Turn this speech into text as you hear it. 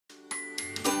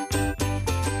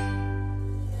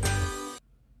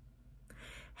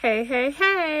Hey, hey,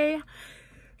 hey.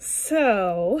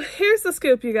 So here's the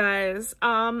scoop, you guys.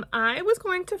 I was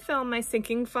going to film my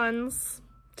sinking funds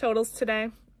totals today.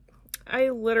 I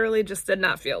literally just did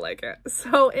not feel like it.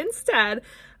 So instead,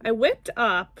 I whipped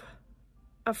up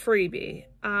a freebie.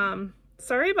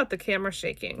 Sorry about the camera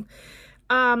shaking.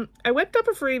 I whipped up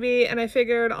a freebie and I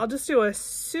figured I'll just do a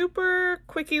super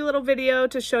quickie little video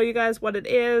to show you guys what it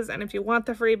is. And if you want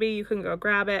the freebie, you can go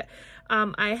grab it.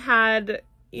 I had,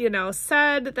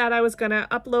 said that I was going to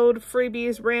upload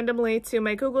freebies randomly to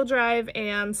my Google Drive.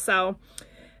 And so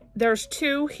there's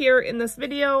 2 here in this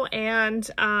video and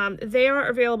they are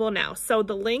available now. So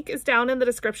the link is down in the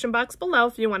description box below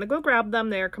if you want to go grab them.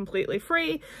 They're completely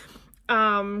free.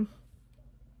 And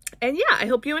yeah, I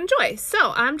hope you enjoy.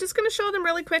 So I'm just going to show them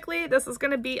really quickly. This is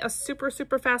going to be a super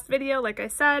fast video, like I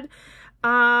said.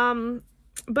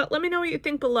 But let me know what you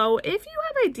think below. If you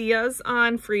have ideas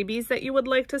on freebies that you would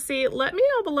like to see, let me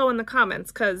know below in the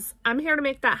comments because I'm here to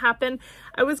make that happen.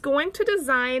 I was going to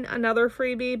design another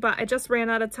freebie, but I just ran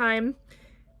out of time.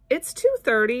 It's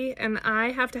 2:30 and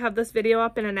I have to have this video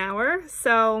up in an hour.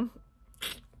 So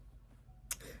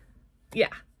yeah.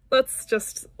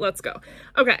 Let's go.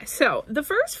 Okay, so the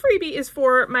first freebie is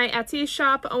for my Etsy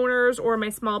shop owners or my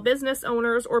small business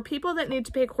owners or people that need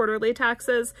to pay quarterly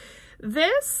taxes.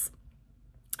 This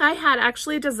I had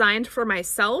actually designed for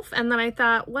myself, and then I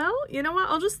thought, well, you know what?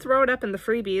 I'll just throw it up in the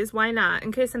freebies. Why not?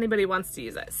 In case anybody wants to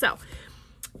use it. So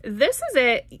this is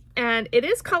it, and it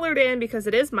is colored in because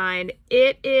it is mine.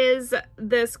 It is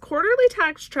this quarterly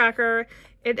tax tracker.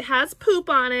 It has poop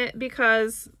on it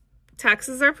because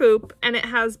taxes are poop, and it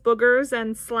has boogers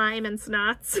and slime and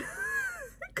snots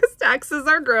because taxes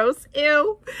are gross.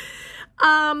 Ew.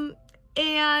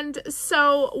 And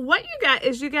so what you get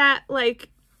is you get like,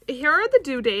 here are the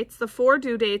due dates, the 4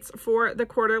 due dates for the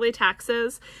quarterly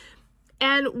taxes.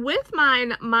 And with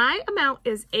mine, my amount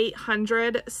is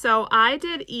 $800. So I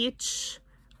did each,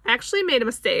 I actually made a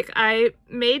mistake. I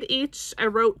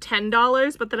wrote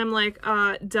 $10, but then I'm like,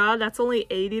 duh, that's only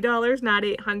 $80, not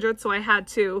 $800. So I had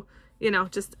to,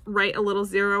 just write a little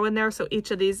 0 in there. So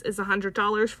each of these is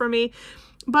 $100 for me.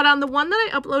 But on the one that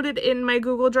I uploaded in my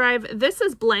Google Drive, this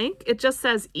is blank. It just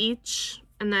says each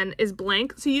and then is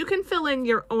blank. So you can fill in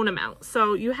your own amount.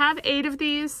 So you have 8 of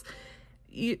these.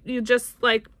 You just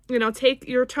take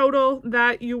your total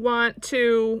that you want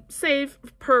to save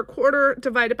per quarter,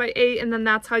 divide it by 8, and then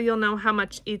that's how you'll know how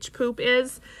much each poop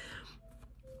is.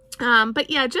 But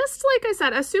yeah, just like I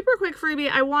said, a super quick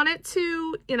freebie. I wanted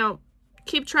to,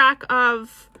 keep track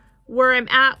of where I'm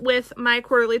at with my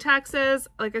quarterly taxes.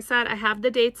 Like I said, I have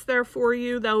the dates there for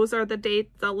you. Those are the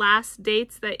last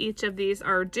dates that each of these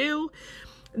are due.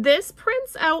 This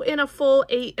prints out in a full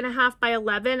 8.5 by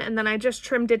 11, and then I just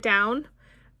trimmed it down.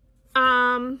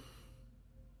 Am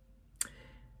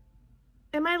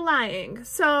I lying?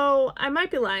 So I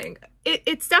might be lying.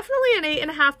 It's definitely an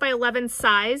 8.5 by 11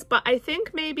 size, but I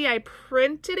think maybe I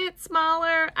printed it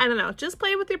smaller. I don't know. Just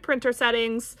play with your printer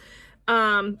settings.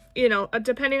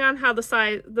 Depending on how the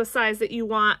size that you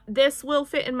want. This will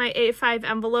fit in my A5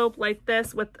 envelope like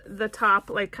this with the top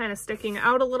like kind of sticking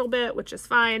out a little bit, which is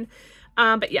fine.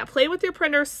 But yeah, play with your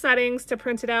printer settings to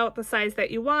print it out the size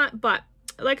that you want. But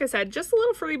like I said, just a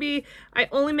little freebie. I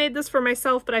only made this for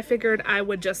myself, but I figured I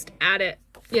would just add it,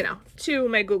 to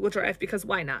my Google Drive because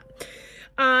why not?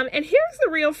 And here's the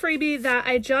real freebie that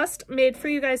I just made for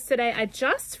you guys today. I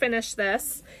just finished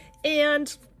this,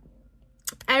 and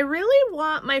I really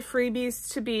want my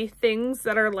freebies to be things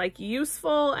that are like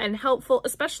useful and helpful,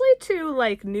 especially to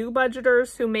like new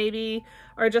budgeters who maybe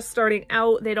are just starting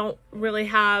out. They don't really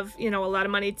have, a lot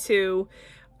of money to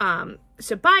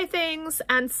buy things.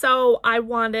 And so I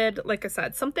wanted, like I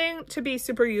said, something to be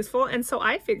super useful. And so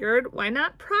I figured, why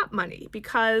not prop money?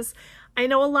 Because I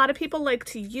know a lot of people like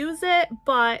to use it,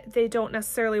 but they don't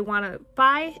necessarily want to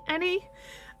buy any.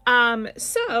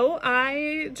 So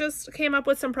I just came up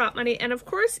with some prop money, and of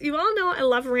course you all know I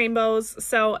love rainbows,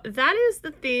 so that is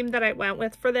the theme that I went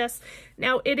with for this.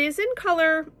 Now it is in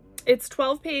color, it's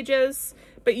 12 pages,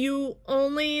 but you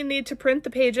only need to print the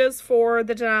pages for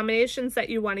the denominations that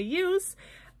you want to use.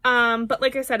 But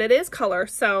like I said, it is color,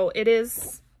 so it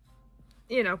is,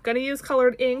 gonna use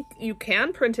colored ink. You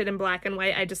can print it in black and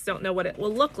white, I just don't know what it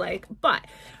will look like. But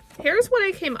here's what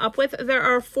I came up with. There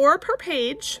are 4 per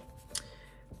page.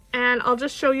 And I'll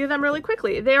just show you them really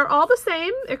quickly. They're all the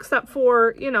same, except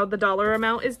for, the dollar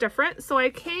amount is different. So I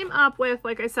came up with,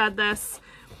 like I said, this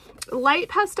light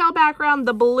pastel background,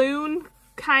 the balloon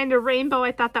kind of rainbow.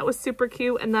 I thought that was super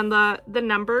cute. And then the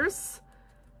numbers.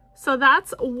 So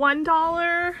that's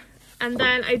 $1. And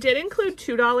then I did include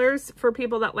 $2 for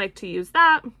people that like to use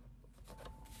that.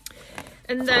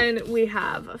 And then we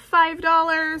have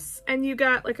 $5, and you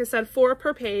got, like I said, 4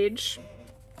 per page.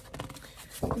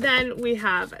 Then we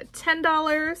have $10,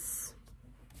 $20,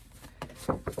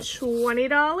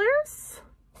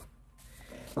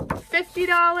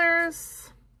 $50,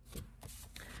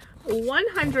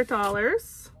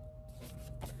 $100,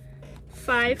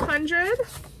 $500,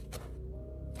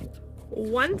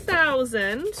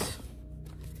 $1,000,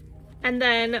 and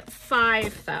then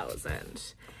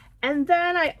 $5,000. And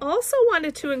then I also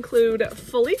wanted to include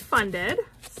fully funded.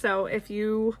 So if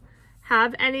you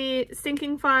have any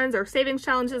sinking funds or savings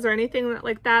challenges or anything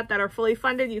like that that are fully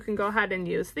funded, you can go ahead and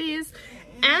use these.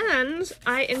 And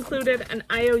I included an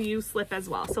IOU slip as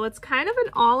well. So it's kind of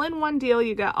an all-in-one deal.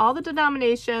 You get all the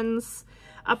denominations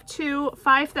up to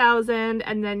 5,000,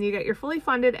 and then you get your fully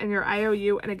funded and your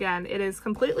IOU. And again, it is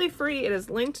completely free. It is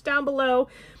linked down below.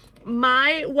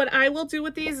 What I will do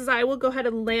with these is I will go ahead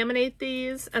and laminate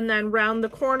these and then round the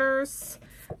corners.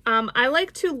 I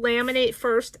like to laminate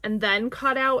first and then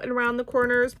cut out and round the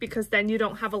corners, because then you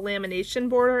don't have a lamination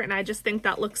border, and I just think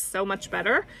that looks so much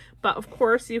better. But of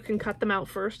course you can cut them out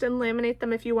first and laminate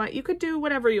them if you want. You could do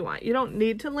whatever you want. You don't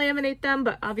need to laminate them,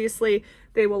 but obviously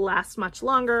they will last much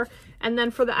longer. And then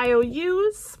for the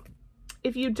IOUs,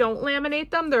 if you don't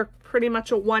laminate them, they're pretty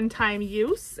much a one-time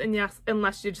use, and yes,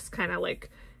 unless you just kind of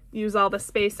like use all the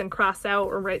space and cross out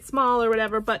or write small or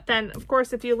whatever. But then of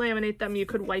course, if you laminate them, you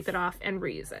could wipe it off and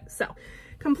reuse it. So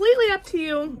completely up to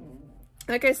you.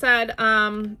 Like I said,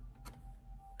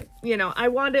 you know, I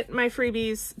wanted my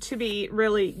freebies to be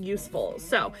really useful.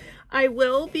 So I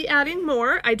will be adding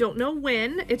more. I don't know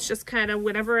when. It's just kind of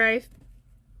whenever I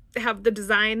have the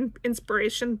design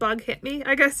inspiration bug hit me,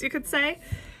 I guess you could say.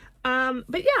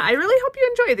 But yeah, I really hope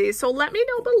you enjoy these. So let me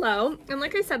know below. And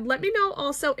like I said, let me know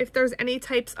also if there's any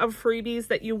types of freebies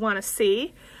that you want to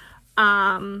see.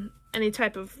 Any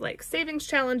type of like savings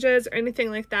challenges or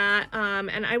anything like that.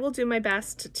 And I will do my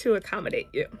best to accommodate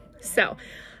you. So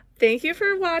thank you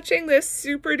for watching this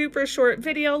super duper short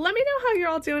video. Let me know how you're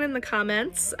all doing in the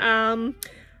comments.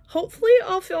 Hopefully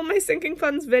I'll film my sinking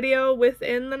funds video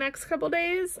within the next couple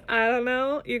days. I don't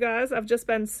know, you guys, I've just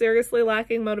been seriously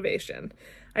lacking motivation.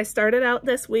 I started out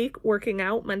this week working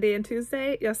out Monday and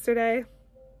Tuesday. Yesterday,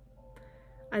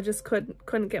 I just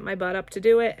couldn't get my butt up to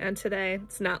do it. And today,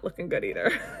 it's not looking good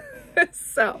either.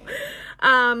 So,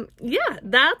 yeah,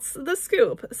 that's the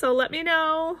scoop. So let me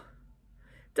know.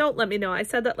 Don't let me know. I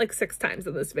said that like 6 times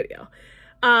in this video.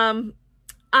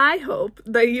 I hope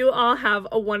that you all have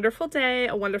a wonderful day,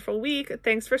 a wonderful week.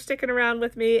 Thanks for sticking around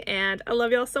with me, and I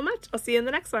love y'all so much. I'll see you in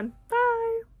the next one. Bye.